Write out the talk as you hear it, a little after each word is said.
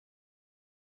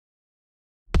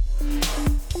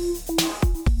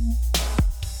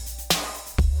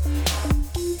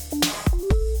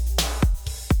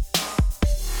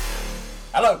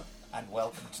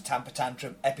Tamper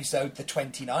Tantrum, episode the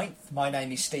 29th. My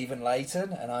name is Stephen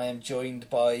Layton, and I am joined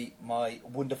by my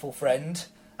wonderful friend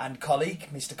and colleague,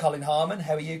 Mr. Colin Harmon.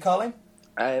 How are you, Colin?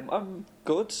 I'm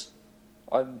good.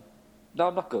 No,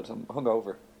 I'm not good. I'm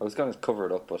hungover. I was going to cover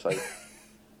it up, but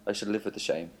I should live with the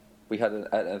shame. We had an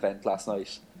event last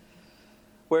night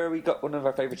where we got one of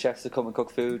our favourite chefs to come and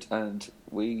cook food, and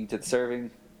we did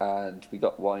serving, and we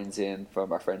got wines in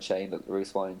from our friend Shane at the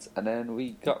Roos Wines, and then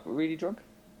we got really drunk.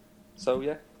 So,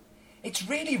 yeah. It's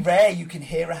really rare you can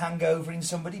hear a hangover in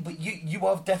somebody, but you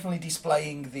are definitely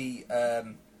displaying the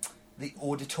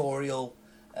auditorial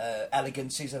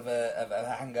elegancies of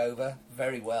a hangover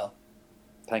very well.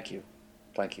 Thank you.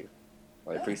 I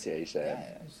appreciate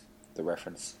the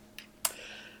reference.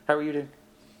 How are you doing?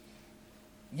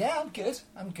 Yeah, I'm good.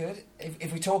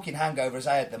 If we're talking hangovers,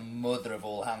 I had the mother of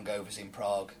all hangovers in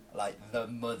Prague. Like, the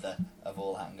mother of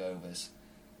all hangovers.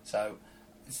 So,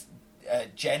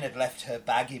 Jen had left her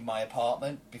bag in my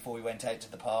apartment before we went out to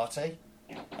the party.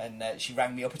 And she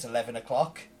rang me up at 11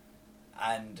 o'clock.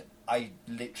 And I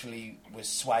literally was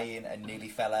swaying and nearly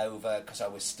fell over because I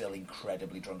was still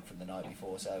incredibly drunk from the night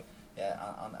before. So, yeah,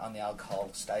 on the alcohol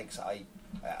stakes, I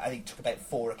think it took about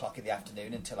 4 o'clock in the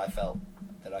afternoon until I felt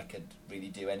that I could really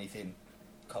do anything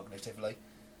cognitively.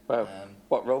 Wow,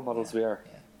 what role models we are.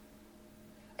 Yeah.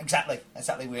 Exactly.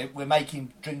 We're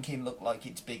making drinking look like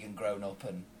it's big and grown up,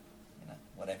 and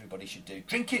what everybody should do.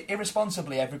 Drink it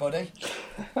irresponsibly, everybody.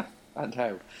 And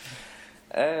how?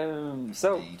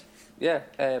 Indeed.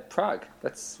 Prague.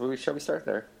 Shall we start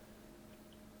there?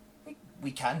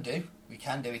 We can do.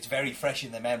 It's very fresh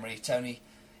in the memory. It's only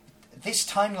this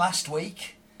time last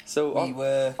week. So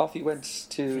off you went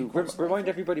to... Remind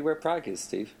everybody where Prague is,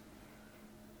 Steve.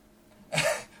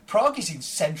 Prague is in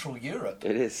Central Europe.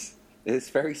 It is. It's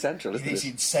very central, isn't it? It is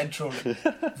in Central...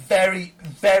 very,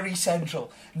 very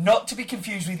central. Not to be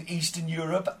confused with Eastern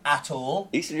Europe at all.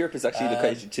 Eastern Europe is actually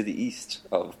located to the east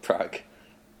of Prague.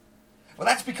 Well,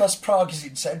 that's because Prague is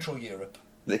in Central Europe.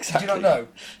 Exactly. Did you not know?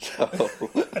 No.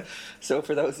 So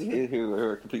for those of you who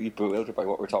are completely bewildered by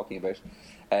what we're talking about,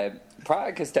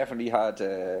 Prague has definitely had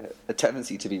a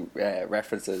tendency to be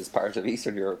referenced as part of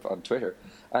Eastern Europe on Twitter,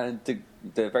 and the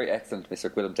very excellent Mr.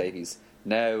 Gwilym Davies,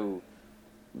 now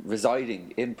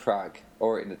residing in Prague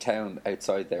or in a town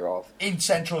outside thereof, in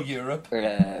Central Europe,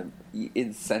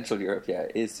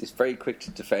 is very quick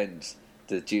to defend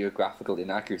the geographical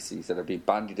inaccuracies that are being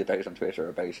bandied about on Twitter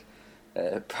about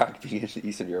Prague being in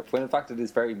Eastern Europe, when in fact it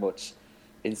is very much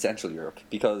in Central Europe,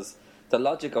 because the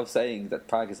logic of saying that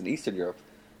Prague is in Eastern Europe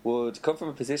would come from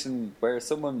a position where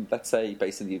someone, let's say,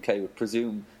 based in the UK, would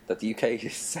presume that the UK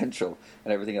is central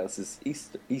and everything else is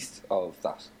east of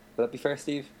that. Would that be fair,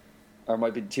 Steve? Or am I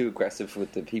being too aggressive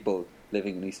with the people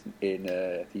living in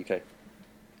the UK?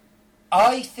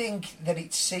 I think that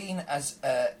it's seen as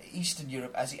Eastern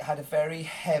Europe as it had a very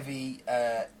heavy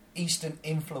Eastern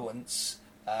influence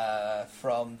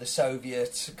from the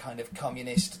Soviet kind of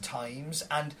communist times,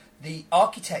 and the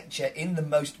architecture in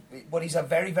what is a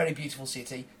very, very beautiful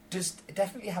city does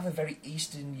definitely have a very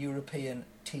Eastern European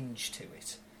tinge to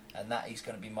it, and that is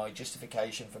going to be my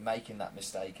justification for making that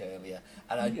mistake earlier.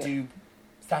 And I do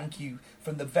thank you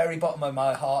from the very bottom of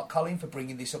my heart, Colin, for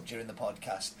bringing this up during the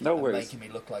podcast. No worries. And making me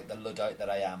look like the Luddite that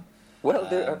I am. Well,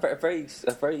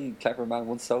 a very clever man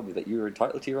once told me that you're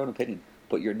entitled to your own opinion,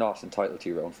 but you're not entitled to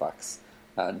your own facts.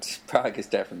 And Prague is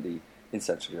definitely in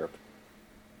Central Europe.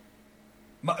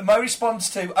 My response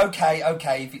to,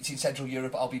 okay, if it's in Central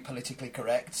Europe, I'll be politically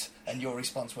correct. And your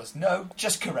response was, no,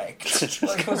 just correct. It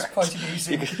was quite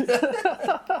amusing.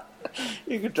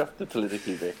 You could drop the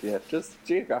politically bit, yeah. Just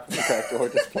geographically correct or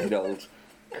just plain old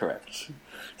correct.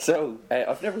 So,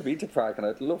 I've never been to Prague, and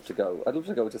I'd love to go. I'd love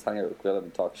to go just hang out with Gwilym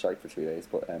and talk shite for 3 days.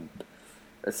 But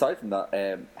aside from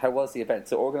that, how was the event?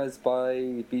 So, organised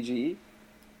by BGE?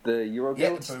 The Euro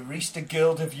Guild? Yeah, the Barista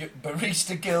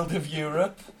Guild of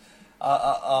Europe,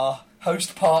 our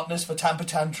host partners for Tamper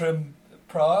Tantrum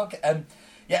Prague.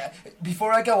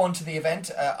 Before I go on to the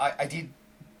event, I did,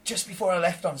 just before I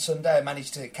left on Sunday, I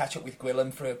managed to catch up with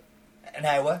Gwilym for an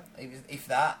hour, if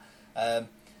that,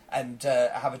 and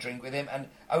have a drink with him. And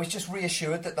I was just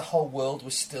reassured that the whole world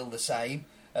was still the same,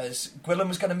 as Gwilym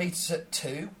was going to meet us at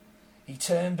 2. He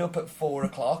turned up at 4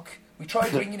 o'clock. We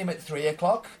tried ringing him at 3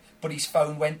 o'clock. But his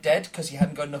phone went dead because he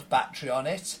hadn't got enough battery on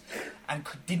it and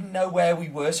didn't know where we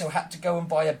were, so had to go and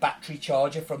buy a battery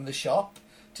charger from the shop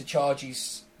to charge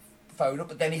his phone up.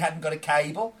 But then he hadn't got a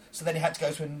cable, so then he had to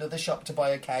go to another shop to buy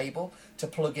a cable to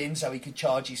plug in so he could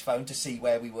charge his phone to see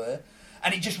where we were.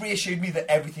 And it just reassured me that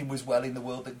everything was well in the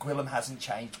world, that Gwilym hasn't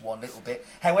changed one little bit.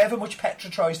 However much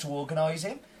Petra tries to organise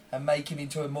him and make him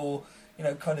into a more,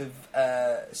 kind of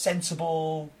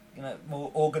sensible,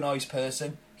 more organised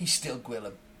person, he's still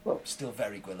Gwilym. Well, still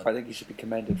very Gwilym. I think he should be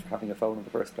commended for having a phone in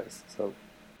the first place. So.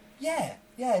 Yeah,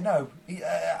 no,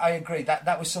 I agree.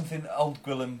 That was something old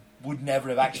Gwilym would never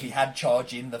have actually had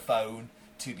charge in the phone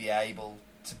to be able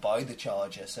to buy the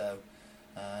charger. So,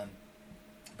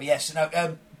 but yes,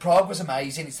 Prague was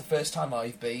amazing. It's the first time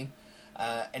I've been.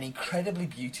 An incredibly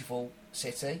beautiful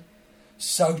city.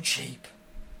 So cheap.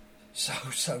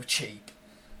 So cheap.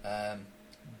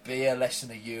 Beer less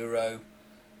than €1.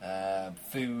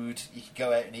 Food, you could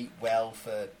go out and eat well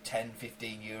for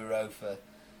 €10-15 for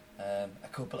a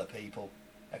couple of people.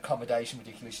 Accommodation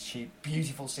ridiculously cheap.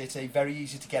 Beautiful city, very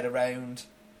easy to get around.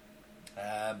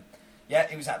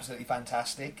 It was absolutely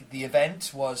fantastic. The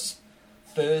event was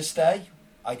Thursday.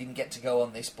 I didn't get to go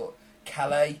on this, but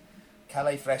Calais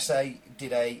Fresse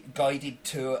did a guided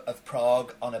tour of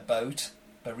Prague on a boat.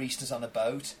 Baristas on a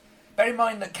boat. Bear in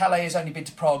mind that Calais has only been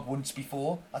to Prague once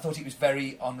before. I thought it was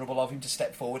very honourable of him to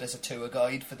step forward as a tour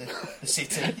guide for the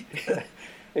city.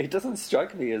 He doesn't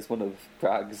strike me as one of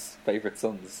Prague's favourite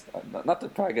sons. Not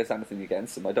that Prague has anything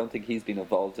against him. I don't think he's been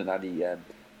involved in any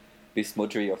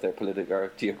besmudgery of their political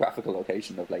or geographical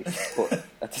location of late. But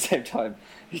at the same time,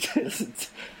 he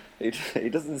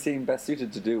doesn't seem best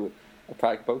suited to do a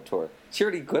Prague boat tour.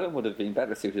 Surely Gwilym would have been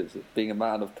better suited, being a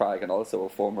man of Prague and also a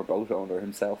former boat owner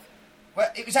himself. Well,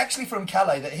 it was actually from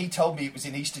Calais that he told me it was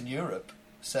in Eastern Europe.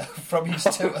 So, from his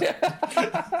tour. No,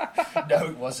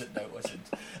 it wasn't.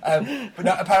 But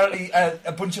no, apparently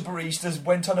a bunch of baristas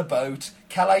went on a boat.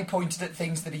 Calais pointed at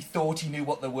things that he thought he knew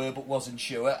what they were but wasn't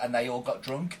sure, and they all got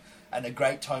drunk, and a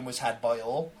great time was had by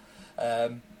all.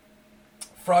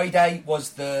 Friday was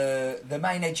the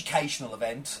main educational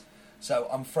event. So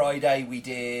on Friday we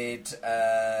did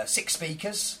 6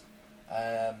 speakers.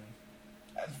 A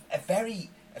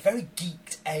very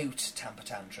geeked out Tamper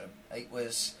Tantrum. It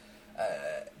was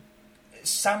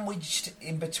sandwiched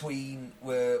in between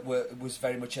was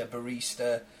very much a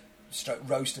barista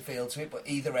roaster feel to it, but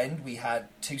either end we had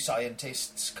 2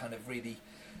 scientists kind of really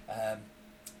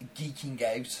geeking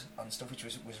out on stuff, which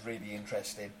was really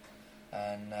interesting,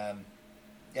 and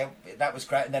that was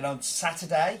great. And then on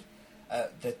Saturday,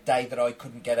 the day that I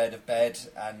couldn't get out of bed,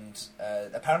 and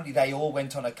apparently they all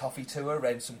went on a coffee tour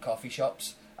around some coffee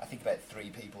shops. I think about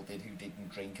 3 people did who didn't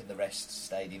drink, and the rest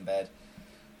stayed in bed.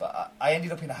 But I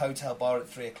ended up in a hotel bar at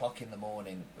 3 o'clock in the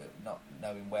morning, not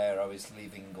knowing where I was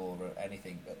leaving or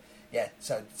anything. But yeah,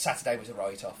 so Saturday was a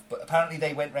write-off. But apparently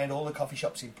they went round all the coffee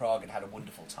shops in Prague and had a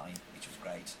wonderful time, which was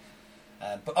great.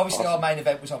 But obviously our main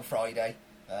event was on Friday,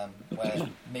 where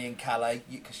me and Calais,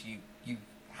 because you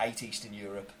hate Eastern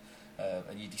Europe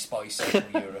and you despise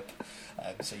Central Europe,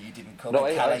 so you didn't come. No,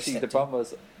 actually the problem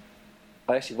was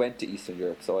I actually went to Eastern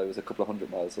Europe, so I was a couple of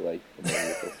 100 miles away from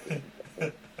where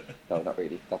No, not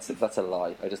really. That's a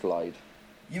lie. I just lied.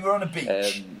 You were on a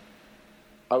beach.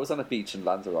 I was on a beach in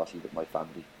Lanzarote with my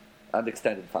family and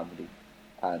extended family,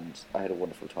 and I had a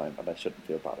wonderful time, and I shouldn't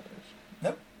feel bad about it.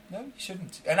 No, you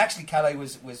shouldn't. And actually, Calais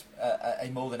was a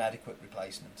more than adequate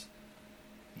replacement.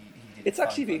 He did it's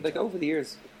actually been like over the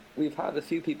years, we've had a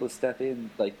few people step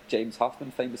in, like James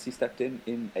Hoffman famously stepped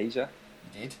in Asia.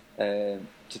 He did.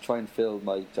 To try and fill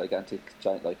my giant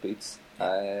like boots.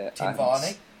 Tim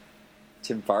Varney.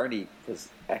 Tim Varney was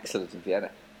excellent in Vienna.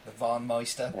 The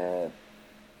Varnmeister.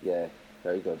 Yeah,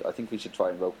 very good. I think we should try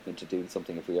and rope him into doing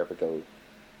something if we ever go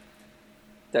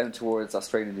down towards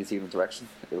Australia, New Zealand direction.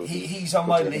 He's on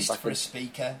my list for a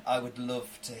speaker. I would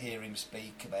love to hear him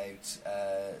speak about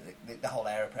the whole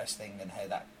AeroPress thing and how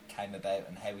that came about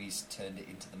and how he's turned it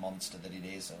into the monster that it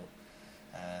is, or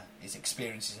his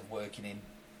experiences of working in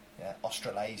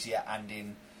Australasia and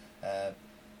in...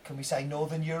 can we say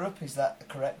Northern Europe? Is that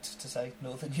correct to say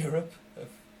Northern Europe?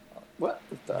 Well,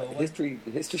 history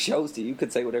shows that you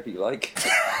can say whatever you like.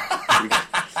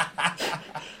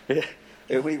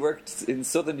 We worked in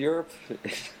Southern Europe,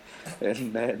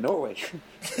 in Norway,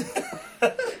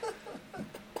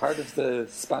 part of the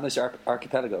Spanish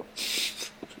archipelago.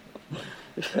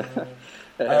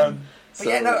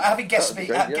 Having guest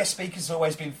speakers has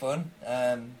always been fun.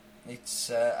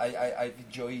 I've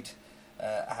enjoyed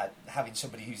having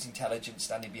somebody who's intelligent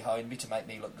standing behind me to make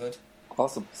me look good.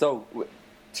 Awesome. So,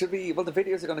 the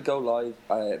videos are going to go live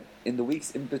in the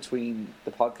weeks in between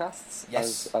the podcasts.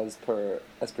 Yes. As per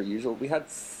usual. We had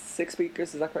 6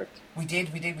 speakers. Is that correct? We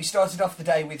did. We started off the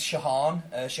day with Shahan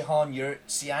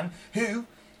Yurtsian, who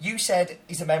you said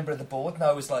is a member of the board, and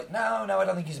I was like, no, I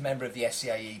don't think he's a member of the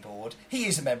SCAE board. He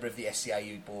is a member of the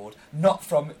SCAE board, not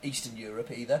from Eastern Europe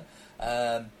either.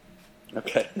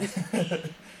 Okay.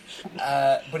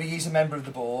 But he is a member of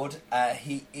the board.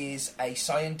 He is a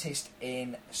scientist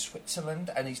in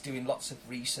Switzerland, and he's doing lots of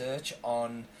research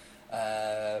on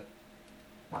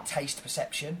taste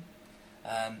perception.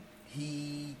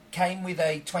 He came with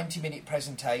a 20-minute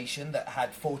presentation that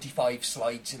had 45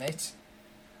 slides in it.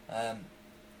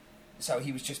 So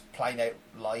he was just plain out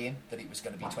lying that it was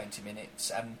going to be 20 minutes.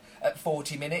 And at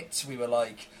 40 minutes, we were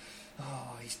like,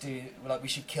 oh, we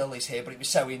should kill this here. But it was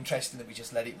so interesting that we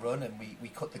just let it run, and we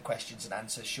cut the questions and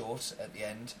answers short at the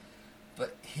end.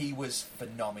 But he was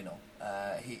phenomenal.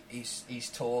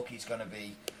 His talk is going to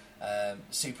be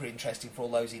super interesting for all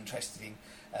those interested in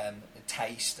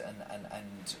taste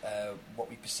and what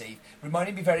we perceive.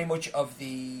 Reminded me very much of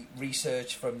the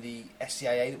research from the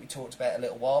SCAA that we talked about a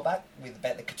little while back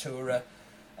about the Caturra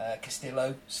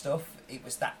Castillo stuff. It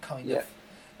was that kind of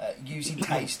using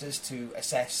tasters to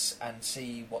assess and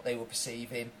see what they were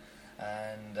perceiving.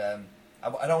 And I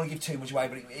don't want to give too much away,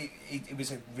 but it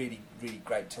was a really, really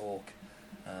great talk.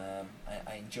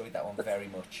 I enjoyed that one very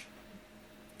much.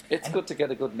 It's good to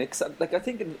get a good mix. Like, I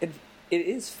think it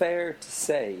is fair to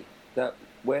say that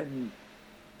when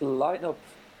the lineup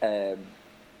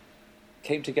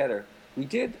came together, we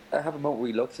did have a moment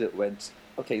where we looked at it and went,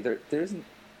 okay, there isn't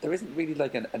really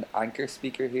like an anchor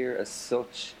speaker here as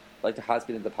such, like there has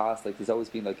been in the past. Like, there's always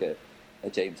been like a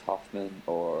James Hoffman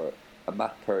or a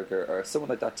Matt Perger or someone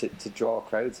like that to draw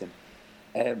crowds in.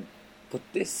 But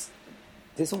this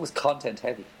one was content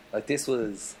heavy. Like, this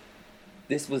was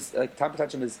like, Tamper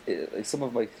Tantrum is like, some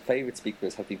of my favourite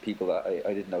speakers have been people that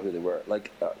I didn't know who they were.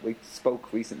 Like, we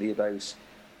spoke recently about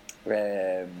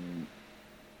from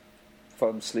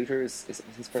Sluters.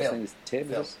 His first name is Tim.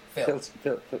 Phil from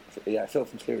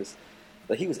Sluters.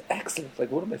 Like, he was excellent.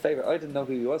 Like, one of my favourite. I didn't know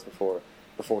who he was before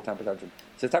Tamper Tantrum.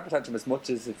 So Tamper Tantrum, as much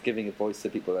as it's giving a voice to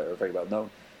people that are very well known,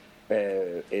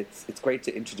 it's great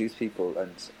to introduce people,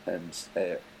 and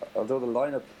although the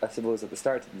lineup, I suppose, at the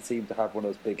start didn't seem to have one of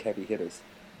those big heavy hitters,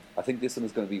 I think this one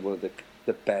is going to be one of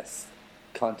the best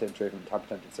content-driven Tamper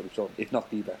Tantrums that we've done, if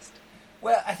not the best.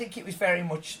 Well, I think it was very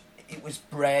much, it was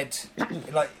bread.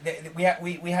 Like,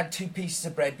 we had two pieces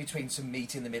of bread between some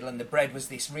meat in the middle, and the bread was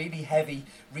this really heavy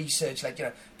research, like,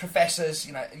 professors,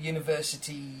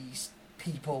 universities,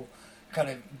 people kind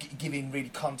of giving really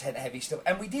content-heavy stuff.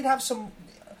 And we did have some,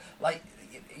 like,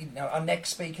 our next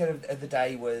speaker of the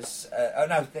day was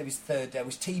there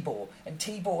was Tibor, and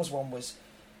Tibor's one was,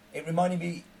 it reminded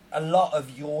me a lot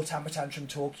of your Tamper Tantrum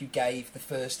talk you gave, the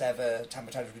first ever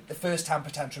Tamper Tantrum, the first Tamper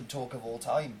Tantrum talk of all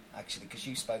time, actually, because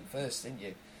you spoke first, didn't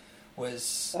you?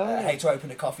 Was how to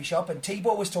open a coffee shop, and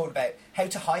Tibor was talking about how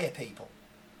to hire people.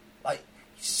 Like,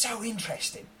 so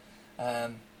interesting.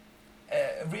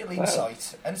 Real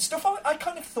insight and stuff I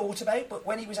kind of thought about, but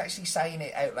when he was actually saying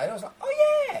it out loud, I was like,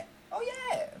 oh yeah,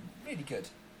 really good.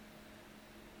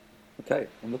 Okay,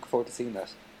 I'm looking forward to seeing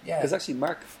that. Yeah, because actually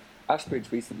Mark Ashbridge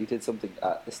recently did something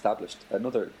Established,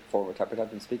 another former Tamper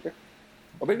Tantrum speaker,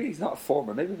 or maybe he's not a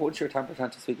former. Maybe once you're a Tamper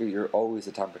Tantrum speaker, you're always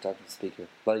a Tamper Tantrum speaker,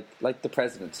 like the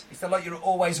president. Is that like you're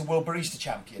always a World Barista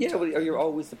champion? Yeah, well, or you're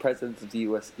always the president of the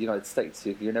United States.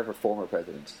 You're never former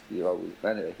president. You're always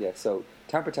anyway. Yeah, so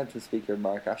Tamper Tantrum speaker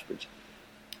Mark Ashbridge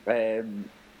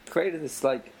created this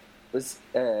was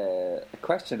a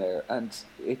questionnaire, and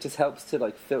it just helps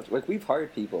to filter. Like, we've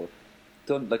hired people,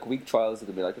 done week trials, and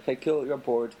they'll be like, okay, cool, you're on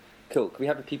board, cool, can we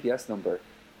have a PPS number?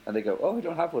 And they go, oh, I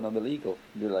don't have one, I'm illegal.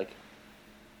 And you're like,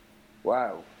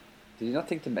 wow, did you not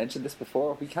think to mention this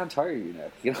before? We can't hire you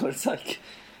now. It's like,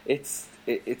 it's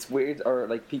weird. Or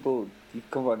people, you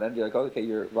come on and you're like, oh, okay,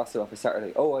 you're rostered on for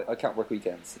Saturday. Oh, I can't work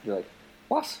weekends. You're like,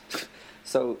 what?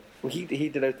 So he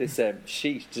did out this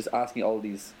sheet just asking all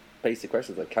these basic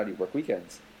questions, like, can you work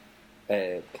weekends?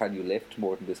 Can you lift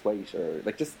more than this weight? Or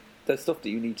just the stuff that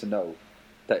you need to know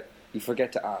that you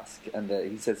forget to ask. And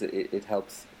he says it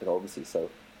helps enormously. So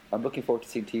I'm looking forward to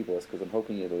seeing Tibor's, because I'm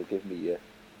hoping it'll give me a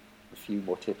few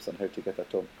more tips on how to get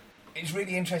that done. It's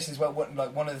really interesting as well.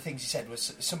 One of the things he said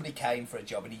was somebody came for a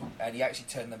job and he actually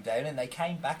turned them down, and they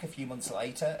came back a few months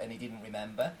later and he didn't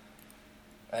remember.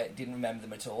 Didn't remember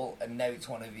them at all, and now it's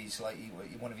one of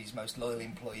his most loyal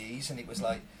employees. And it was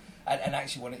like, and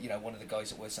actually one of the guys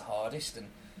that works the hardest. And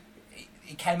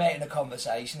he came out in a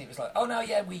conversation. It was like, oh no,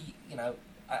 yeah,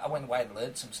 I went away and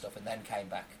learned some stuff, and then came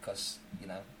back because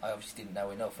I obviously didn't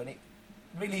know enough. And it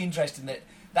really interesting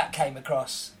that came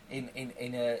across in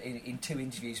two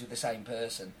interviews with the same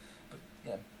person. But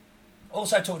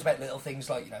also talked about little things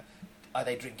like are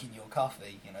they drinking your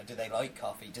coffee? Do they like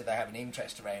coffee? Do they have an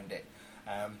interest around it?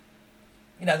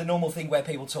 The normal thing where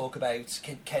people talk about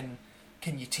can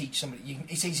you teach somebody?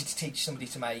 It's easy to teach somebody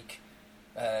to make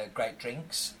great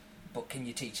drinks, but can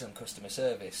you teach them customer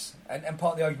service? And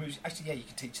part of the argument is actually, yeah, you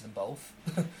can teach them both.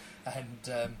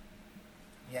 And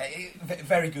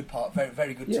very good part,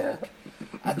 very good talk.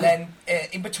 And then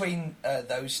in between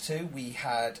those two, we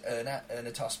had Erna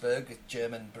Tosberg,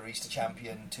 German barista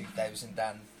champion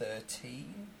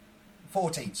 2013,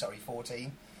 14. Sorry,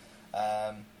 14.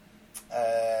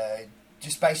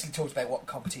 Just basically talked about what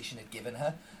competition had given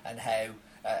her and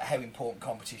how important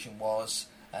competition was.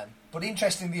 But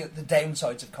interestingly, the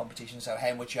downsides of competition, so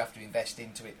how much you have to invest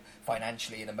into it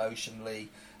financially and emotionally,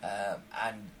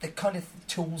 and the kind of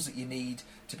tools that you need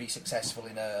to be successful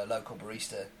in a local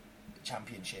barista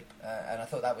championship. And I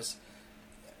thought that was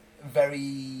a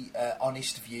very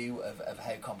honest view of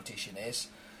how competition is.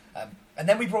 And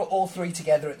then we brought all three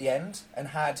together at the end and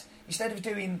had, instead of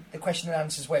doing the question and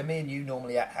answers where me and you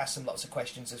normally ask them lots of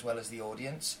questions as well as the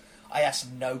audience, I asked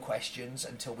them no questions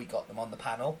until we got them on the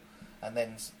panel. And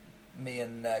then me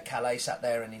and Calais sat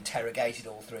there and interrogated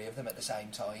all three of them at the same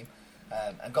time,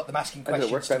 and got them asking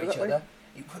questions to each other.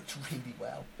 It worked really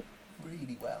well,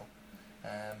 really well.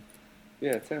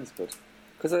 Yeah, it sounds good.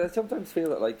 Because I sometimes feel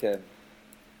that like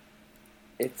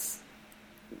it's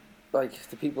like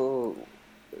the people.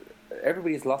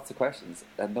 Everybody has lots of questions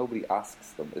and nobody asks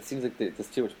them. It seems like there's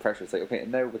too much pressure. It's like, okay,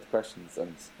 now with the questions,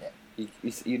 and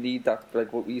you need that.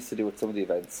 Like what we used to do with some of the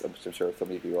events, which I'm sure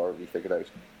some of you already figured out,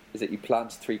 is that you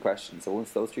plant 3 questions. So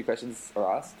once those 3 questions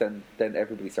are asked, then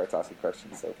everybody starts asking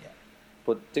questions. So,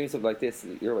 but doing something like this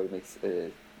your way makes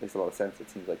a lot of sense. It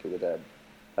seems like it would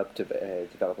help to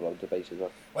develop a lot of debate as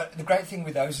well. Well, the great thing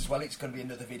with those as well, it's going to be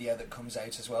another video that comes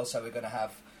out as well. So we're going to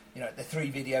have, the 3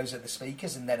 videos of the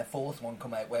speakers, and then a 4th one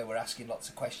come out where we're asking lots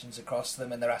of questions across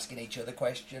them, and they're asking each other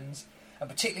questions. And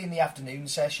particularly in the afternoon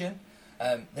session,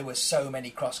 there were so many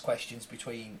cross questions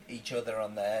between each other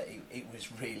on there. It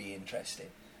was really interesting.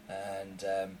 And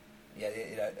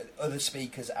other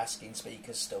speakers asking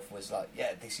speakers stuff was like,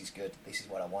 yeah, this is good. This is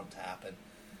what I want to happen.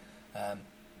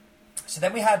 So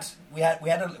then we had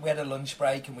a lunch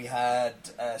break, and we had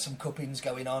some cuppings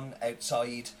going on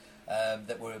outside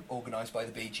that were organised by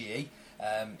the BGE.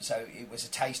 So it was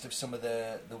a taste of some of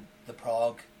the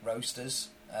Prague roasters.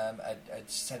 I'd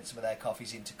sent some of their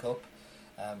coffees into cup,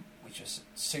 which was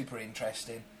super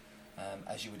interesting,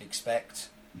 as you would expect.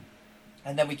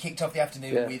 And then we kicked off the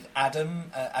afternoon with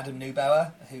Adam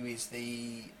Neubauer, who is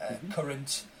the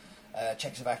current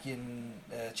Czechoslovakian,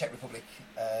 Czech Republic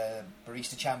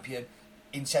barista champion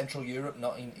in Central Europe,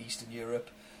 not in Eastern Europe,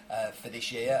 for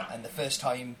this year, and the first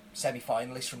time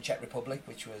semi-finalist from Czech Republic,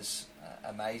 which was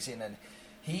amazing. And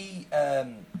he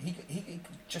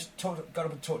just got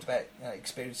up and talked about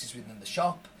experiences within the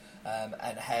shop,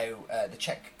 and how the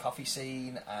Czech coffee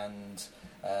scene, and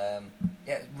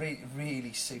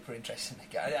really super interesting.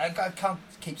 I can't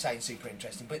keep saying super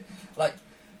interesting, but like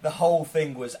the whole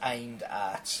thing was aimed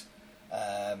at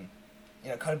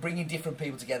kind of bringing different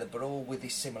people together, but all with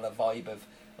this similar vibe of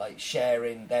like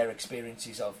sharing their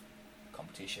experiences of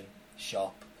competition,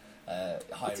 shop,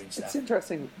 hiring staff. It's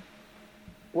interesting.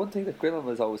 One thing that Grillon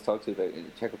has always talked about in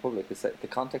the Czech Republic is that the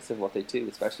context of what they do,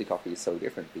 especially coffee, is so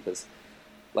different, because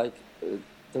like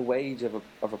the wage of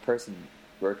a person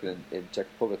working in Czech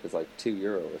Republic is like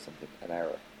 €2 or something an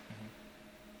hour. Mm-hmm.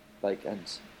 Like,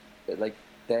 and like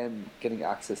them getting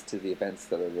access to the events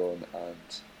that are run,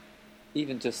 and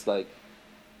even just like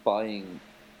buying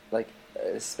like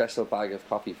a special bag of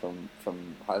coffee from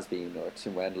Hasbeen or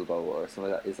Tim Wendelbo or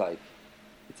something like that is like,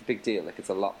 it's a big deal. Like, it's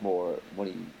a lot more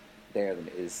money there than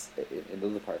it is in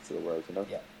other parts of the world,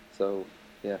 Yeah. So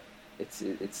yeah, it's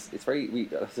very.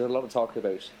 There's a lot of talk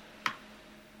about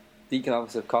the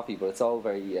economics of coffee, but it's all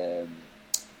very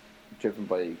driven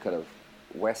by kind of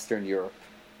Western Europe,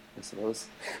 I suppose.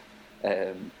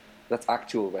 That's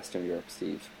actual Western Europe,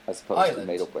 Steve, as opposed to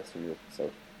made up Western Europe. So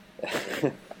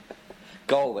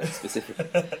Galway specifically.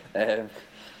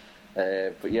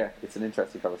 But yeah, it's an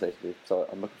interesting conversation, so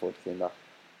I'm looking forward to seeing that.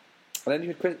 And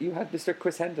then you had Mr.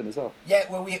 Chris Hendon as well. Yeah,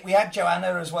 well, we had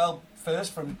Joanna as well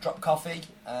first from Drop Coffee,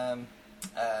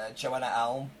 Joanna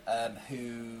Alm,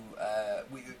 who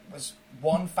was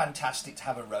fantastic to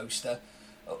have a roaster.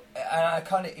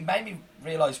 And it made me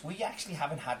realise we actually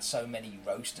haven't had so many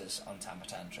roasters on Tamper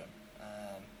Tantrum.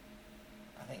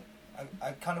 I think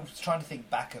I kind of was trying to think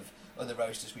back of other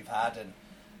roasters we've had, and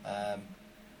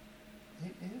who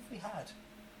have we had?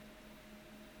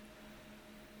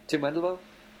 Tim Wendelbo?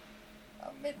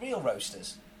 Real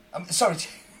roasters. Sorry.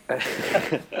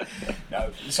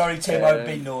 No, sorry, Tim. I've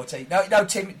been naughty. No,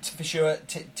 Tim for sure.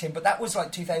 Tim, but that was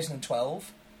like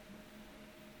 2012.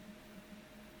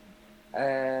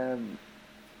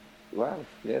 Wow.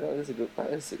 Yeah, that is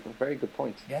a very good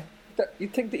point. Yeah.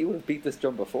 You'd think that you would have beat this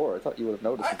drum before. I thought you would have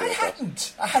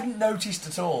noticed. I hadn't noticed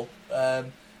at all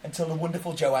until the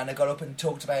wonderful Joanna got up and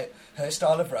talked about her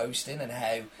style of roasting and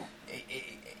how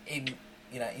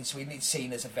in Sweden it's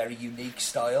seen as a very unique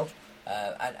style,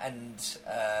 and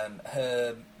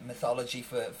her mythology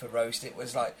for roast, it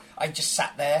was like I just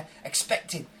sat there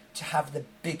expecting to have the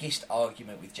biggest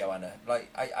argument with Joanna. Like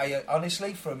I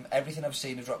honestly, from everything I've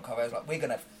seen of Drop Coffee, I was like, we're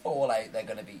going to fall out. They're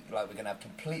going to be like, we're going to have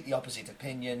completely opposite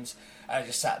opinions. And I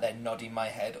just sat there nodding my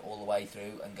head all the way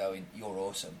through and going, "You're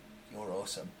awesome. You're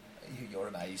awesome. You're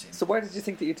amazing." So why did you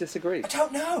think that you disagreed? I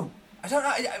don't know.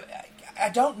 I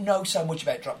don't know so much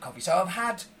about Drop Coffee. So I've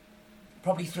had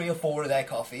probably 3 or 4 of their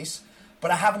coffees,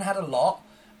 but I haven't had a lot.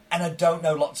 And I don't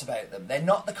know lots about them. They're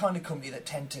not the kind of company that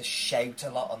tend to shout a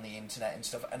lot on the internet and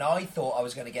stuff. And I thought I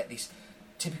was going to get this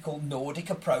typical Nordic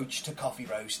approach to coffee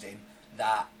roasting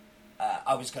that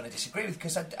I was going to disagree with,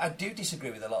 because I do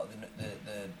disagree with a lot of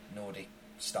the Nordic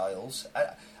styles.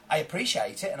 I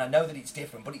appreciate it, and I know that it's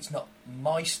different, but it's not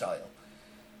my style.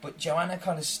 But Joanna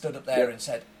kind of stood up there and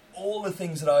said all the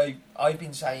things that I've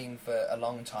been saying for a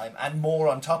long time, and more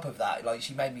on top of that. Like,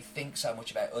 she made me think so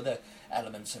much about other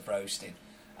elements of roasting.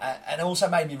 And also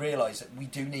made me realise that we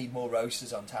do need more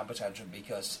roasters on Tamper Tantrum,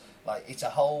 because like it's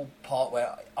a whole part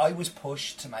where I was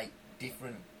pushed to make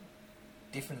different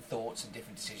thoughts and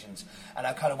different decisions, and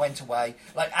I kind of went away.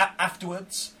 Like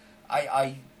afterwards,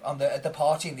 I at the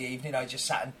party in the evening, I just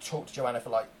sat and talked to Joanna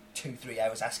for like 2-3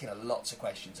 hours, asking her lots of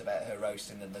questions about her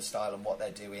roasting and the style and what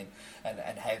they're doing and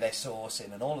how they're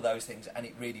sourcing and all of those things, and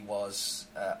it really was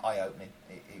eye-opening.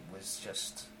 It was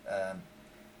just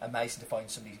amazing to find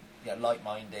somebody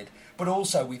like-minded, but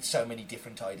also with so many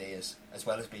different ideas, as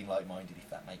well as being like-minded, if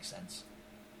that makes sense.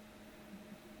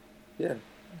 Yeah,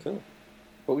 cool.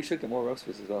 But we should get more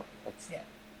roasters as well. Yeah.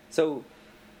 So,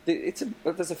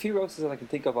 there's a few roasters that I can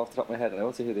think of off the top of my head, and I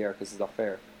won't say who they are because it's not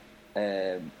fair.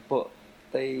 But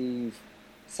they've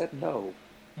said no.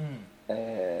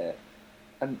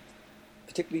 And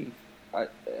particularly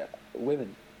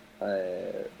women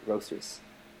roasters.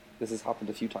 This has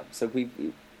happened a few times. So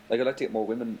I'd like to get more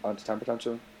women onto Tamper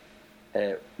Tantrum.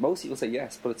 Most people say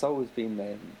yes, but it's always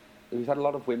been... we've had a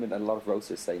lot of women and a lot of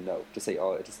roasters say no. Just say,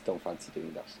 I just don't fancy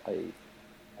doing that.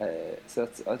 So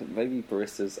I think maybe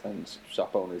baristas and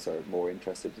shop owners are more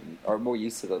interested in, or more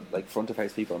used to the, like, front of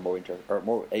house people are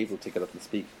more able to get up and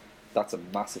speak. That's a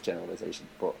massive generalisation,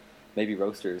 but maybe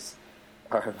roasters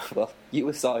are, well, you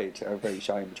aside, are very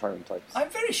shy and retiring types. I'm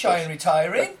very shy and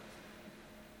retiring.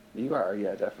 You are,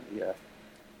 yeah, definitely, yeah.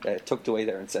 Tucked away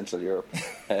there in Central Europe,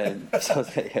 so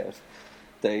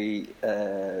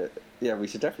we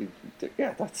should definitely.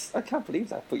 I can't believe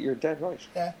that, but you're dead right.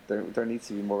 Yeah, there needs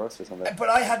to be more roasters on there. But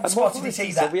I hadn't spotted it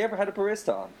either. Have we ever had a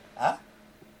barista on? Huh?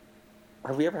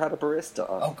 Have we ever had a barista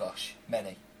on? Oh gosh,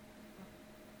 many.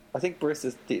 I think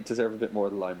baristas deserve a bit more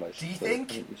of the limelight. Do you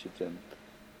think? I think we should.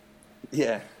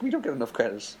 Yeah, we don't get enough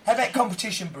credit. How about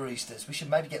competition baristas? We should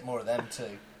maybe get more of them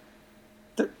too.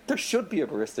 There should be a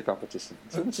barista competition.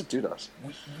 Someone should do that.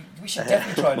 We should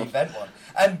definitely try and invent one.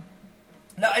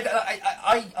 No,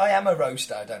 I am a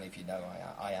roaster. I don't know if you know.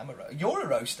 I am a roaster. You're a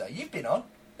roaster. You've been on.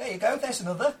 There you go. There's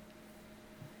another.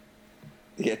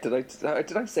 Yeah, did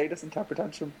I say this in Tamper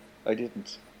Tantrum? I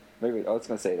didn't. Maybe I was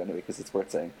going to say it anyway because it's worth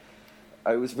saying.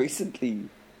 I was recently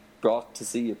brought to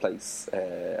see a place.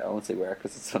 I won't say where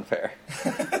because it's unfair.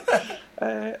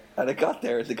 And I got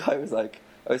there and the guy was like,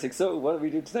 I was like, so what do we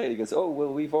do today? And he goes, oh,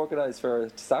 well, we've organised for our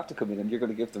staff to come in and you're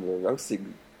going to give them a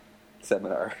roasting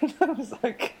seminar. And I was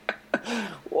like,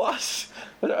 what?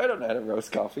 I don't know how to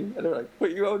roast coffee. And they're like, but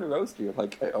you own a roastery. I'm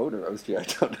like, I own a roastery. I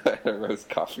don't know how to roast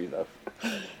coffee though.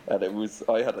 And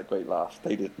I had a great laugh.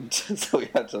 They didn't. So we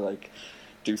had to like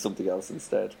do something else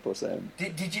instead. But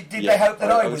did they hope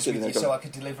that I was with you so I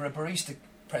could deliver a barista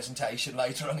presentation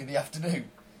later on in the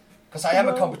afternoon? Because I am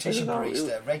a competition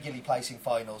barista, regularly placing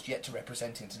finals, yet to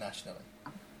represent internationally.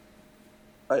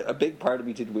 A big part of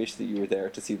me did wish that you were there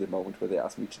to see the moment where they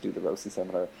asked me to do the roasting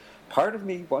seminar. Part of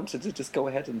me wanted to just go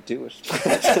ahead and do it.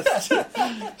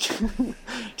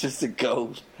 just to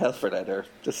go hell for leather.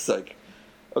 Just like,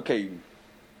 okay,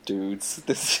 dudes,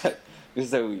 this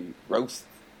is how we roast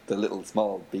the little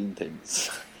small bean things.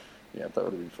 Yeah, that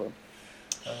would have been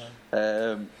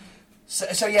fun.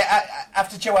 So yeah,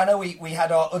 after Joanna, we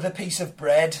had our other piece of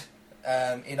bread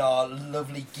in our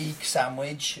lovely geek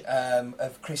sandwich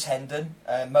of Chris Hendon.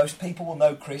 Most people will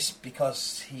know Chris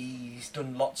because he's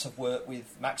done lots of work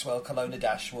with Maxwell Colonna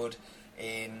Dashwood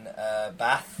in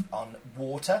Bath on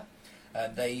water.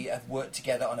 They have worked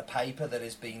together on a paper that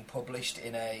has been published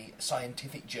in a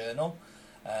scientific journal,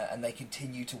 and they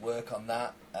continue to work on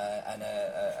that and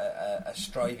are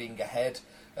striving ahead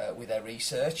with their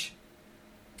research.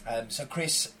 So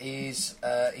Chris is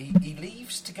he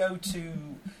leaves to go to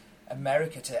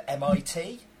America, to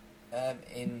MIT,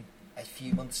 in a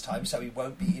few months' time, so he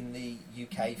won't be in the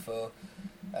UK for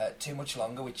too much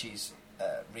longer, which is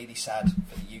really sad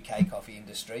for the UK coffee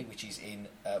industry, which is in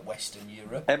Western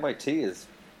Europe. MIT is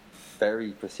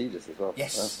very prestigious as well.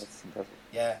 Yes. That's impressive.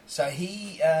 Yeah, so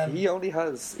he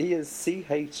is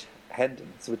CH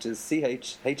Hendon, which is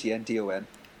CHHENDON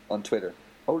on Twitter.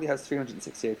 Only has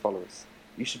 368 followers.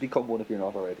 You should become one if you're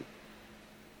not already.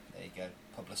 There you go,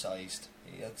 publicised.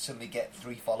 You'll suddenly get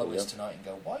 3 followers tonight and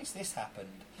go, why has this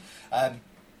happened?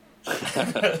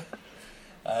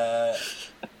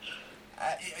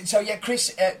 So yeah,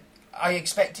 Chris, I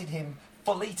expected him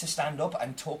fully to stand up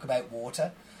and talk about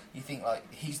water. You think,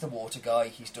 like, he's the water guy,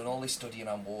 he's done all this studying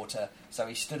on water, so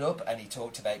he stood up and he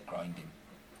talked about grinding.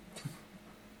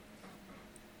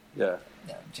 Yeah.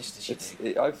 Yeah, just as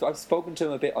you do. I've spoken to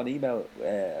him a bit on email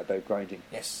about grinding.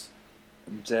 Yes.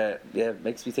 And it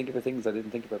makes me think about things I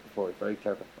didn't think about before. Very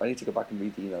clever. I need to go back and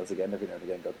read the emails again every now and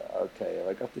again. Go, okay, have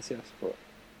I got this yet? But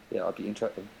yeah, I'd be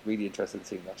really interested in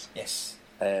seeing that. Yes.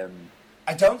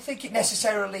 I don't think it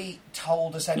necessarily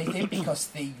told us anything because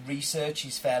the research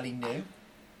is fairly new.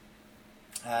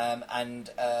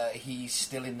 And he's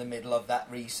still in the middle of that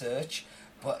research.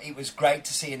 But it was great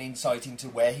to see an insight into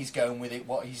where he's going with it,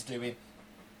 what he's doing.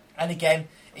 And again,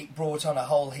 it brought on a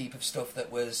whole heap of stuff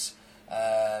that was,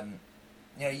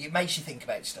 it makes you think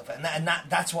about stuff. And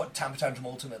that's what Tamper Tantrum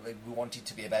ultimately we wanted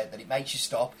to be about, that it makes you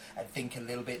stop and think a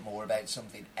little bit more about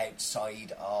something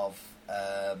outside of,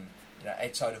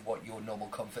 outside of what your normal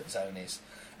comfort zone is.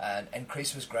 And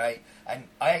Chris was great. And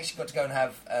I actually got to go and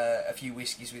have a few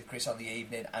whiskies with Chris on the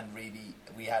evening, and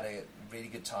we had a really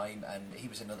good time. And he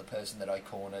was another person that I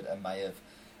cornered and may have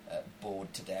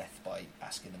bored to death by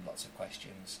asking them lots of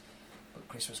questions. But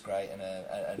Chris was great, and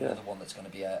another one that's going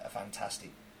to be a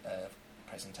fantastic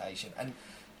presentation. And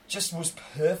just was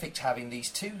perfect having these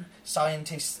 2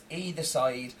 scientists either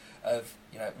side of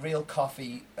real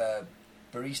coffee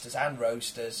baristas and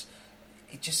roasters.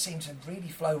 It just seemed to really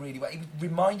flow really well. It was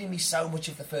reminding me so much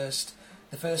of the first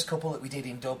couple that we did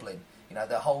in Dublin.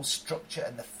 The whole structure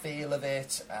and the feel of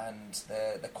it, and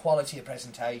the quality of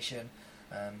presentation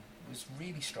was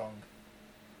really strong.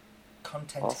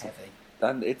 Content awesome. Heavy.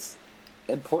 And it's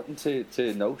important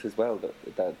to note as well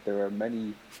that there are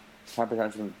many Tamper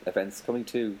Tantrum events coming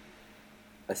to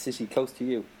a city close to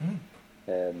you.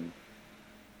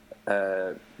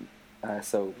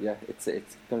 So yeah, it's going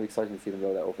to be exciting to see them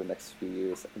roll out over the next few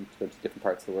years and go to different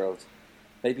parts of the world.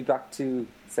 Maybe back to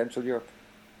Central Europe.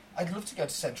 I'd love to go to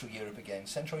Central Europe again.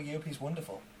 Central Europe is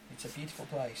wonderful. It's a beautiful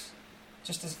place,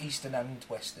 just as Eastern and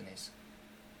Western is.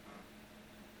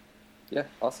 Yeah,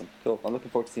 awesome, cool. I'm looking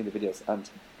forward to seeing the videos. And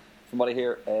from what I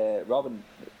hear, Robin,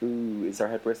 who is our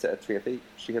head barista at 3FE,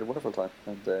 she had a wonderful time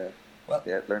and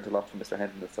learned a lot from Mr.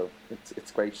 Hendon. So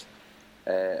it's great.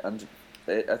 And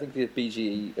I think the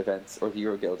BGE events, or the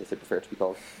Euroguild, as they prefer to be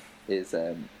called, is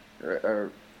I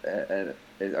know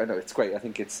it's great. I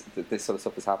think this sort of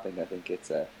stuff is happening. I think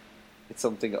it's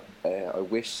something I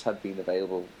wish had been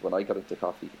available when I got into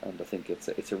coffee, and I think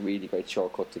it's a really great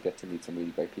shortcut to get to meet some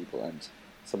really great people and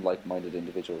some like-minded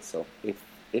individuals. So if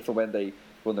and when they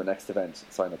run their next event,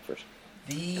 sign up for it.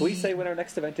 Can we say when our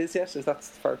next event is yet? Is that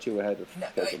far too ahead of? No,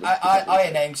 I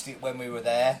announced it when we were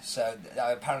there, so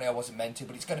apparently I wasn't meant to.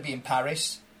 But it's going to be in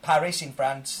Paris, in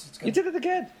France. You did it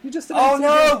again. You just announced it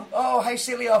again. Oh, how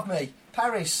silly of me!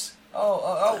 Paris.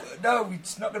 Oh no,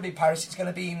 it's not going to be Paris. It's going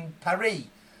to be in Paris.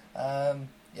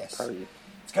 Yes, Paris.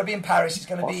 It's going to be in Paris. It's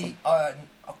going to be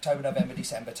October, November,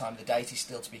 December time. The date is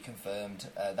still to be confirmed.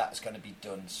 That's going to be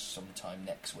done sometime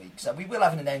next week. So we will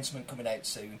have an announcement coming out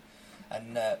soon.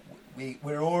 And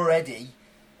we're already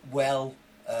well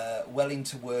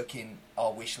into working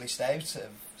our wish list out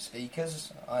of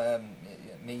speakers.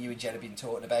 Me, you and Jen have been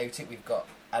talking about it. We've got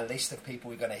a list of people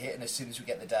we're going to hit, and as soon as we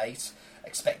get the date,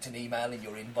 expect an email in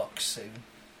your inbox soon.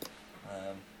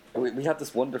 We had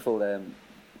this wonderful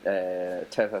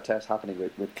tete-a-tete happening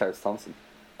with Klaus Thompson,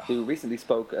 who recently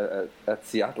spoke at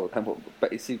Seattle.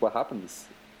 But you see, what happens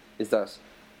is that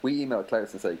we email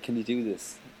Klaus and say, "Can you do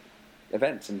this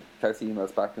event?" And Klaus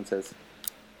emails back and says,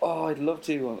 "Oh, I'd love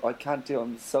to. I can't do it.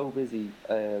 I'm so busy.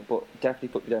 But definitely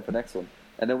put me down for the next one."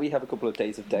 And then we have a couple of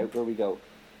days of doubt where we go,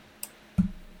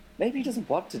 maybe he doesn't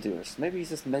want to do it. Maybe he's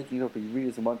just making it up. He really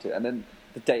doesn't want to. And then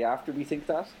the day after we think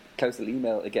that, Klaus will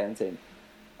email again saying,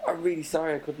 "I'm really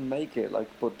sorry I couldn't make it.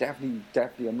 But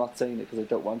definitely, I'm not saying it because I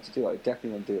don't want to do it. I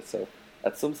definitely want to do it." So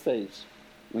at some stage,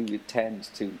 we would tend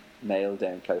to nail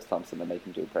down Klaus Thompson and make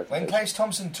him do a presentation. When Klaus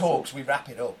Thompson talks, we wrap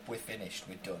it up. We're finished.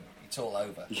 We're done. It's all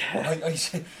over. Yeah.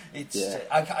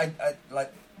 I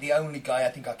like the only guy I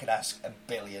think I could ask a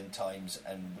billion times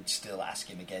and would still ask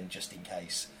him again just in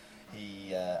case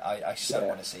I so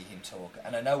want to see him talk,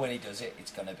 and I know when he does it,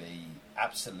 it's going to be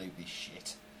absolutely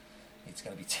shit. It's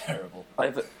going to be terrible.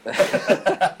 Well,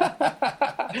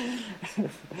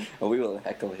 we will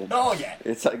heckle him. Oh yeah,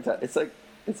 it's like that. It's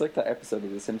like that episode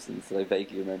of The Simpsons that I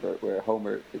vaguely remember, where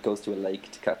Homer goes to a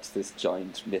lake to catch this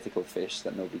giant mythical fish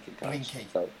that nobody can catch. Blinky.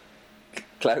 So,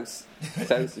 Klaus,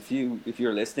 if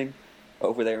you're listening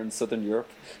over there in Southern Europe,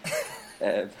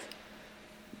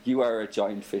 you are a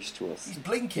giant fish to us. He's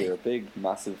Blinky. You're a big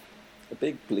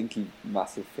blinky,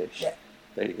 massive fish. Yeah.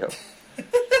 There you go.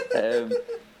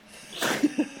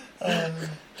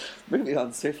 Moving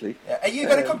on swiftly. Yeah. Are you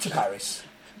going to come to Paris?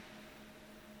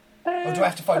 Or do I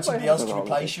have to find somebody else to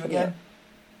replace you again?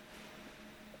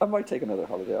 Yeah. I might take another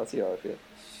holiday. I'll see how I feel.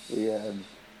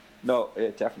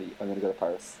 Definitely, I'm going to go to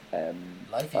Paris.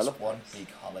 Life is one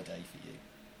big holiday for you.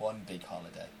 One big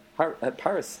holiday.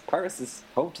 Paris is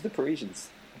home to the Parisians.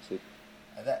 Actually,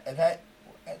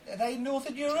 are they in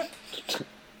Northern Europe?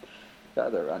 Yeah,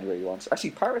 they're anywhere you want.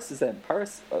 Actually, Paris is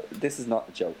Paris. This is not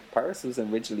a joke. Paris was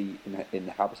originally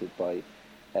inhabited by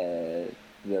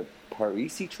the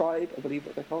Parisi tribe, I believe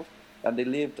what they're called, and they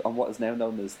lived on what is now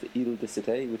known as the Ile de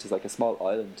Cité, which is like a small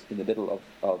island in the middle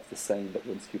of the Seine that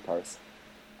runs through Paris,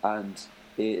 and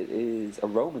it is a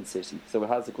Roman city, so it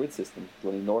has a grid system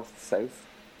running north, south,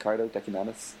 Cardo,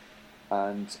 Decumanus,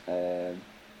 and there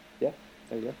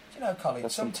you go. Do you know, Colin?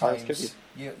 That's sometimes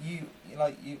you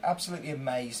absolutely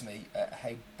amaze me at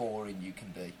how boring you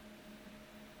can be.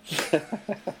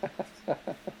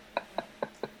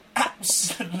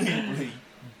 Absolutely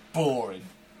boring.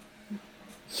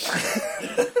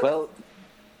 Well,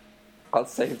 I'll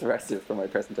save the rest of it for my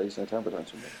presentation at Temple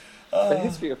Mansion. The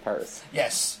history of Paris.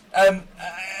 Yes.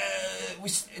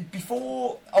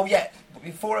 Before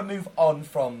I move on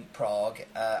from Prague,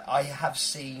 I have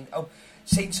seen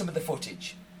some of the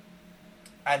footage,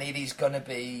 and it is going to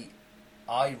be,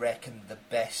 I reckon, the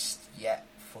best yet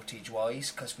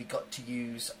footage-wise, because we got to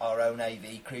use our own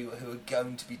AV crew who are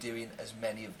going to be doing as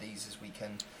many of these as we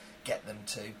can get them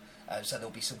to. So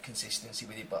there'll be some consistency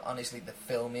with it, but honestly, the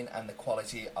filming and the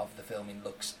quality of the filming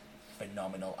looks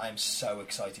phenomenal. I'm so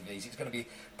excited for these. It's going to be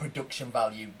production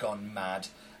value gone mad.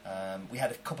 We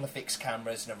had a couple of fixed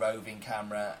cameras and a roving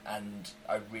camera, and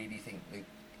I really think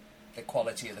the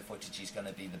quality of the footage is going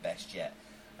to be the best yet.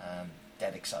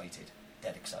 Dead excited.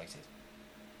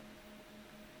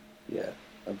 Yeah,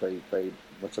 I'm very, very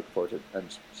much looking forward to it,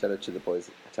 and shout out to the boys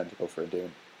at Tentacle for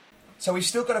doing. So we've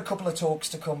still got a couple of talks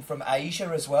to come from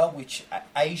Asia as well, which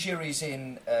Asia is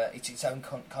in it's its own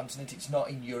continent. It's not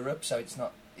in Europe, so it's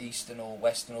not Eastern or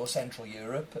Western or Central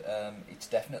Europe. It's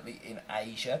definitely in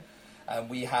Asia.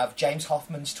 We have James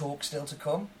Hoffman's talk still to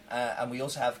come, and we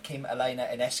also have Kim Elena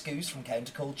Enescu's from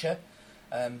Counterculture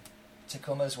to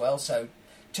come as well. So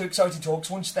 2 exciting talks.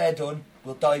 Once they're done,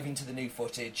 we'll dive into the new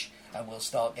footage, and we'll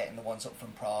start getting the ones up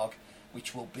from Prague,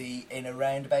 which will be in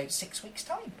around about 6 weeks'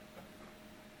 time.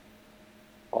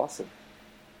 Awesome.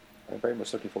 I'm very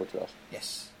much looking forward to that.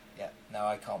 Yes. Yeah. No,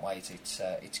 I can't wait.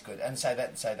 It's good. And so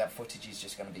that footage is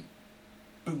just going to be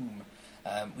boom.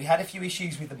 We had a few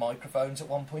issues with the microphones at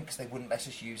one point because they wouldn't let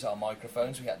us use our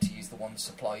microphones. We had to use the ones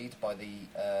supplied by the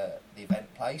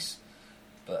event place.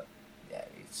 But yeah,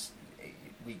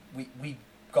 we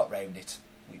got round it.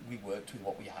 We worked with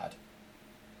what we had.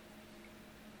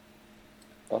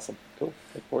 Awesome, cool.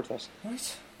 Look forward to that.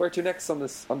 Right. Where to next on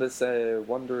this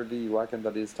wonderly wagon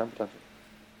that is Temple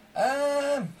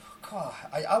Tantrum? God,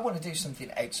 I want to do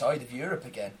something outside of Europe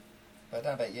again. But I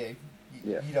don't know about you.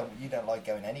 You don't like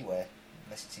going anywhere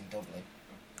unless it's in Dublin.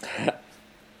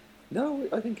 No,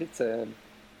 I think it's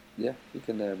you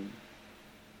can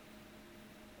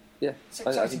It's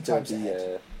exciting times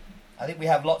ahead. I think we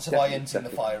have lots of irons in the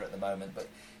fire at the moment, but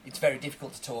it's very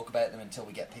difficult to talk about them until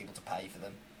we get people to pay for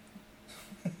them.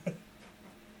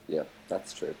 Yeah,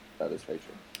 that's true. That is very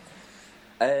true.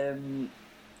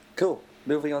 Cool.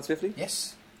 Moving on swiftly.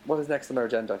 Yes. What is next on our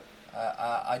agenda?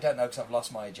 I don't know because I've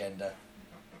lost my agenda.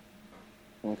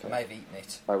 Okay. I may have eaten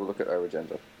it. I will look at our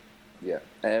agenda. Yeah.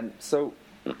 So,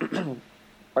 I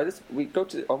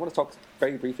want to talk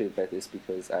very briefly about this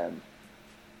because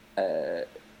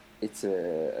it's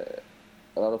a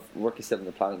lot of work is still in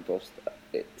the planning, but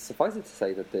suffice it to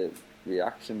say that the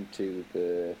reaction to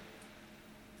the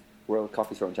World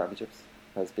Coffee Throwing Championships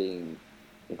has been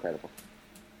incredible.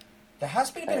 There has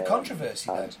been a bit of controversy,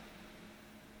 though.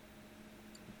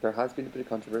 There has been a bit of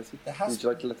controversy. Would you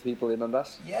like to let the people in on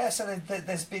that? Yeah, so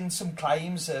there's been some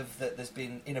claims of that there's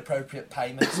been inappropriate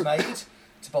payments made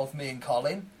to both me and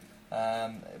Colin,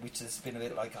 which has been a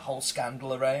bit like a whole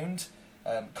scandal around.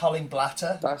 Colin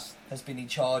Blatter has been in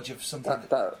charge of something.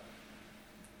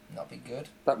 Not be good.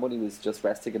 That money was just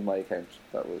resting in my account.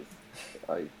 There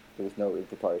was no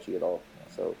impropriety at all.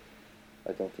 So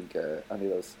I don't think any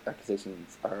of those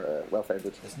accusations are well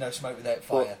founded. There's no smoke without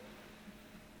fire.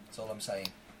 That's all I'm saying.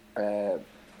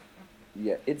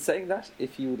 Yeah, in saying that,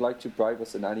 if you would like to bribe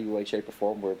us in any way, shape or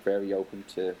form, we're very open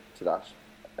to that.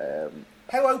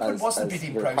 How open was the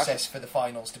bidding process for the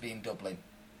finals to be in Dublin?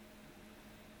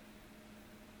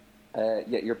 Yeah,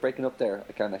 you're breaking up there.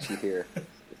 I can't actually hear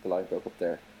if the line broke up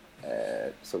there.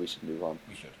 So we should move on.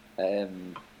 We should.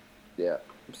 Yeah.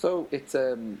 So it's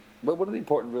well, one of the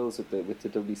important rules with the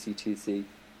WCTC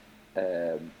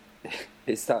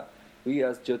is that we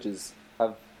as judges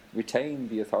have retained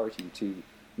the authority to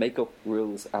make up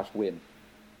rules at whim,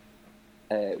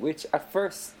 which at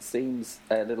first seems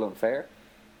a little unfair,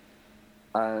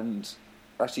 and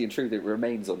actually in truth it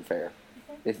remains unfair.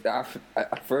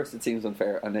 At first it seems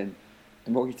unfair, and then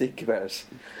the more you think about it,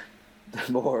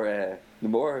 the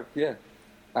more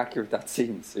accurate that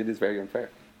seems. It is very unfair.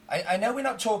 I know we're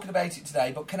not talking about it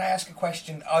today, but can I ask a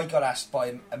question? I got asked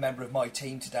by a member of my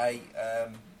team today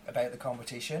about the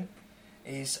competition.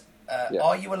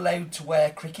 Are you allowed to wear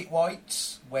cricket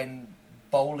whites when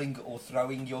bowling or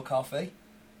throwing your coffee?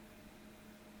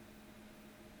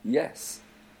 Yes.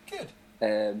 Good.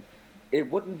 It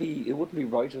wouldn't be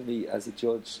right of me as a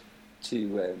judge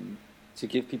to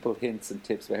give people hints and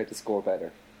tips about how to score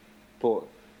better, but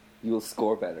you'll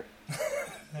score better.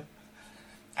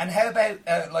 And how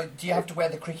about do you have to wear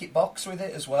the cricket box with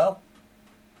it as well?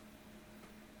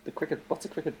 What's a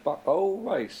cricket box? Oh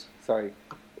right, sorry.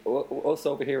 Us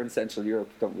over here in Central Europe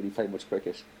don't really play much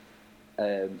cricket,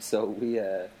 so we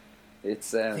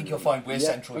it's. I think you'll find we're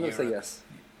Central Europe. I'm going to say yes.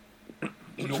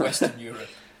 You're Western Europe.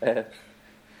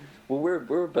 Well,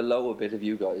 we're below a bit of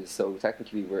you guys, so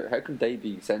technically how can they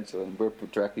be Central and we're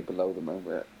directly below them? And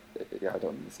I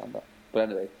don't understand that. But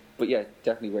anyway, yeah,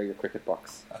 definitely wear your cricket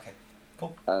box. Okay,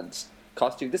 cool. And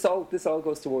costume. This all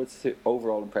goes towards the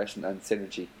overall impression and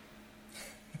synergy.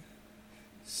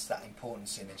 It's that important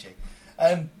synergy.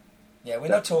 Yeah, we're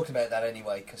not talking about that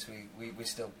anyway because we're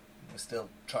still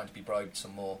trying to be bribed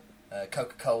some more.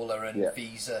 Coca-Cola and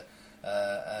Visa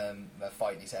are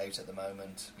fighting it out at the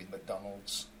moment with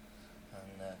McDonald's,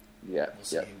 and we'll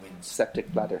see who wins.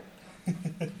 Septic bladder.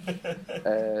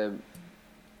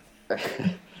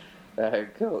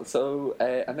 Cool. So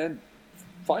and then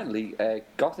finally,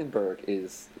 Gothenburg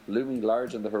is looming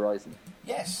large on the horizon.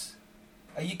 Yes.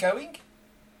 Are you going?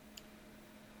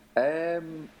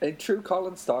 In true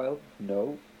Colin style,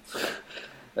 no.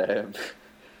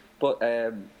 But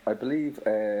I believe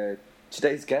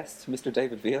today's guest, Mr.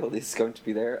 David Veal, is going to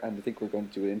be there, and I think we're going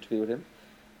to do an interview with him.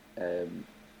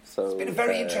 So it's been a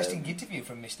very interesting interview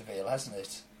from Mr. Veal, hasn't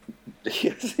it? He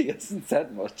hasn't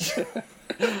said much.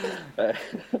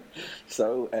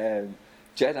 So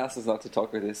Jen asked us not to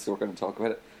talk about this, so we're going to talk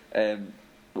about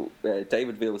it.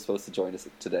 David Veal was supposed to join us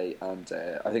today, and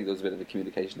I think there was a bit of a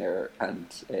communication error, and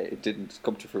it didn't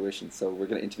come to fruition. So we're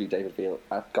going to interview David Veal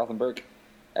at Gothenburg,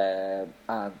 and we'll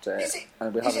have a few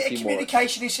more. Is it a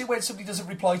communication issue when somebody doesn't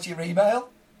reply to your email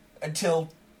until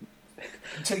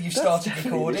you've started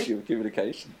recording? An issue of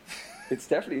communication. It's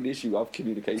definitely an issue of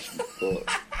communication, but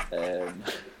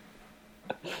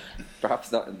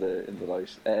perhaps not in the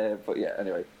light. But yeah,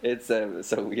 anyway, it's we'll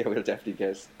definitely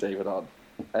get David on.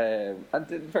 And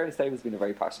in fairness, David's been a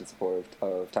very passionate supporter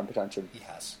of Tampa Tantrum. He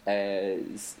has.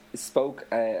 Spoke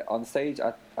on stage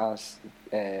at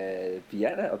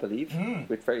Vienna, I believe,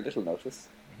 with very little notice.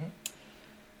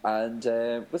 And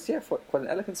was quite an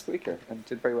elegant speaker and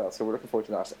did very well. So we're looking forward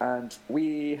to that. And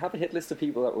we have a hit list of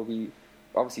people that will be.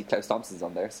 Obviously, Klaus Thompson's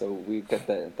on there, so we get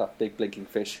that big blinking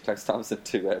fish, Klaus Thompson,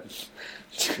 to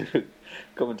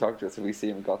come and talk to us when we see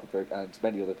him in Gothenburg, and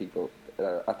many other people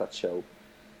at that show.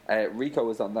 Rico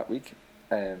was on that week,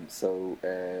 so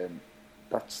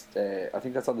that's I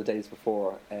think that's on the days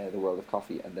before the World of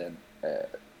Coffee, and then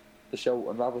the show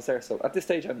unravels there. So at this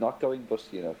stage, I'm not going, but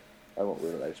I won't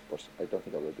rule it out. But I don't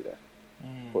think I will be there.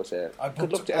 But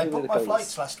good luck to everyone that goes. I booked my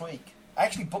flights last week. I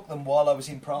actually booked them while I was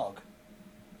in Prague.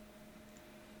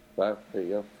 Wow, there you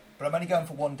go. But I'm only going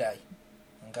for one day.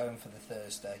 I'm going for the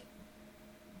Thursday.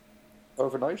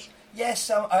 Overnight? Yes,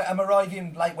 I'm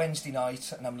arriving late Wednesday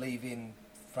night and I'm leaving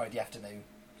Friday afternoon.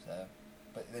 So,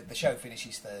 but the show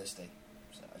finishes Thursday.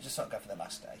 So I just thought I'd go for the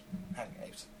last day. Hang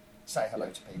out. Say hello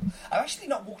to people. I've actually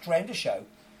not walked around a show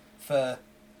for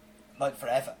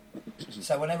forever.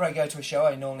 So whenever I go to a show,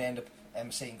 I normally end up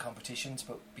emceeing competitions.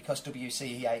 But because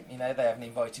WC, they haven't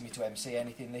invited me to MC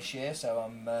anything this year, so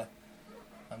I'm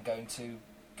going to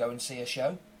go and see a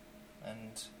show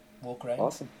and walk around.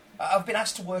 Awesome. I've been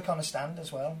asked to work on a stand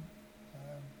as well.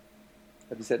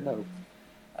 Have you said no?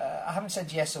 I haven't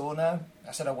said yes or no.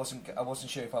 I said I wasn't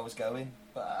sure if I was going,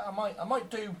 but I might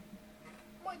do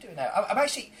it now. I'm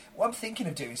actually, what I'm thinking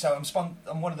of doing. So I'm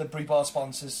one of the Brew Bar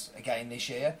sponsors again this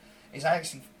year. Is I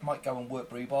actually might go and work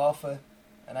Brew Bar for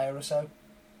an hour or so.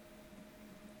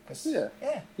 Yeah,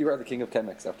 you are the king of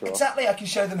Chemex after all. Exactly, I can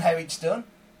show them how it's done,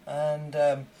 and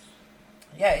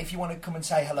if you want to come and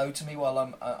say hello to me while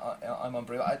I'm on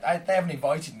brew, they haven't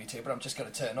invited me to, but I'm just going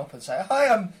to turn up and say, hi,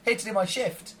 I'm here to do my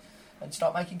shift, and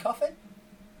start making coffee.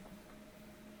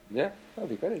 Yeah, that'd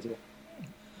be a great idea.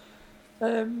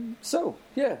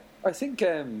 I think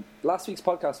last week's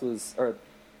podcast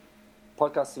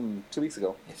from 2 weeks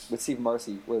ago with Stephen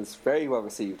Morrissey was very well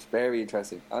received, very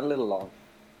interesting, and a little long.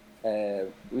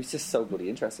 It was just so bloody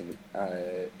interesting.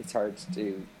 It's hard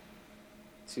to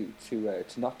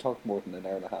not talk more than an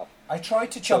hour and a half. I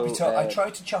tried to chop it up. I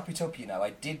tried to chop it up.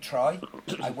 I did try.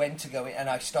 I went to go in, and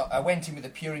I went in with the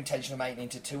pure intention of making it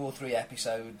into 2 or 3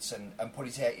 episodes and put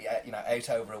it out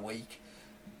over a week.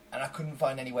 And I couldn't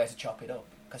find anywhere to chop it up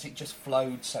because it just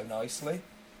flowed so nicely.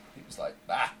 It was like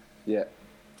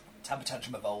Tamper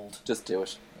Tantrum of old. Just do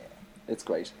it. Yeah. It's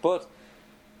great, but.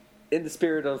 In the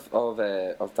spirit of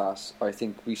that, I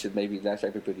think we should maybe let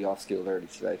everybody off school early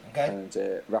today and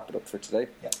wrap it up for today.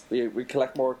 Yeah. We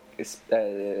collect more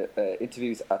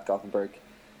interviews at Gothenburg.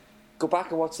 Go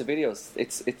back and watch the videos.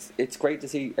 It's great to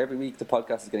see every week the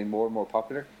podcast is getting more and more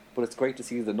popular, but it's great to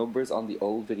see the numbers on the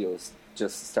old videos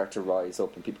just start to rise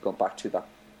up and people going back to that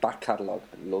back catalogue.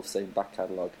 I love saying back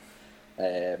catalogue.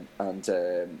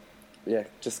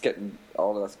 Just getting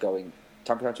all of that going.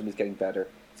 Tamper Tantrum is getting better.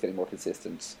 It's getting more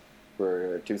consistent.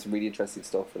 We're doing some really interesting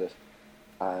stuff with it,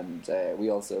 and we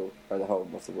also are the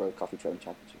home of the World Coffee Throwing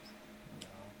Championships.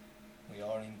 We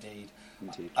are indeed.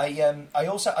 Indeed.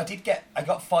 I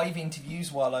got 5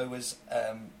 interviews while I was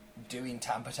doing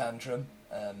Tamper Tantrum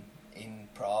in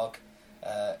Prague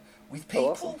with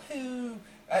people who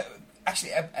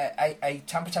actually a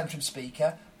Tamper Tantrum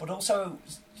speaker, but also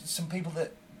some people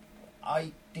that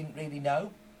I didn't really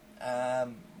know.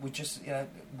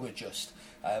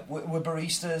 We're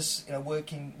baristas,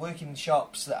 working in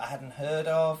shops that I hadn't heard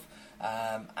of,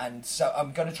 and so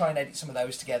I'm going to try and edit some of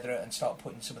those together and start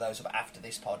putting some of those up after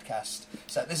this podcast.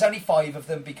 So there's only 5 of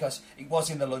them because it was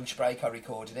in the lunch break I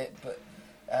recorded it, but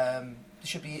there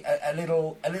should be a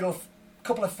little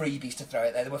couple of freebies to throw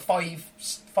out there. There were 5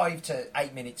 to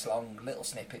 8 minutes long little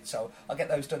snippets, so I'll get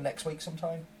those done next week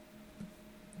sometime.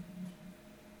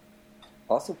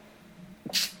 Awesome.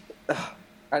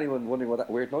 Anyone wondering what that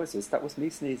weird noise was? That was me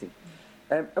sneezing.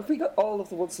 Have we got all of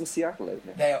the ones from Seattle out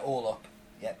now? They are all up.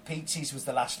 Yeah, Pete's was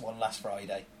the last one last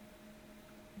Friday.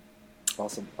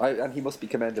 Awesome. And he must be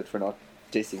commended for not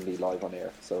dissing me live on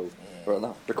air. So, well,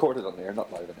 not recorded on air,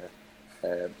 not live on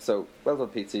air. So, well done,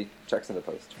 Pete. Checks in the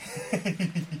post.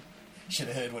 Should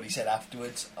have heard what he said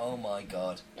afterwards. Oh my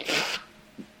God.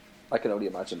 I can only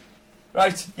imagine.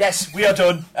 Right, yes, we are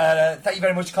done. Thank you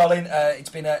very much, Colin. It's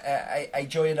been a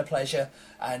joy and a pleasure.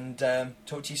 And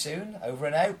talk to you soon. Over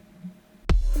and out.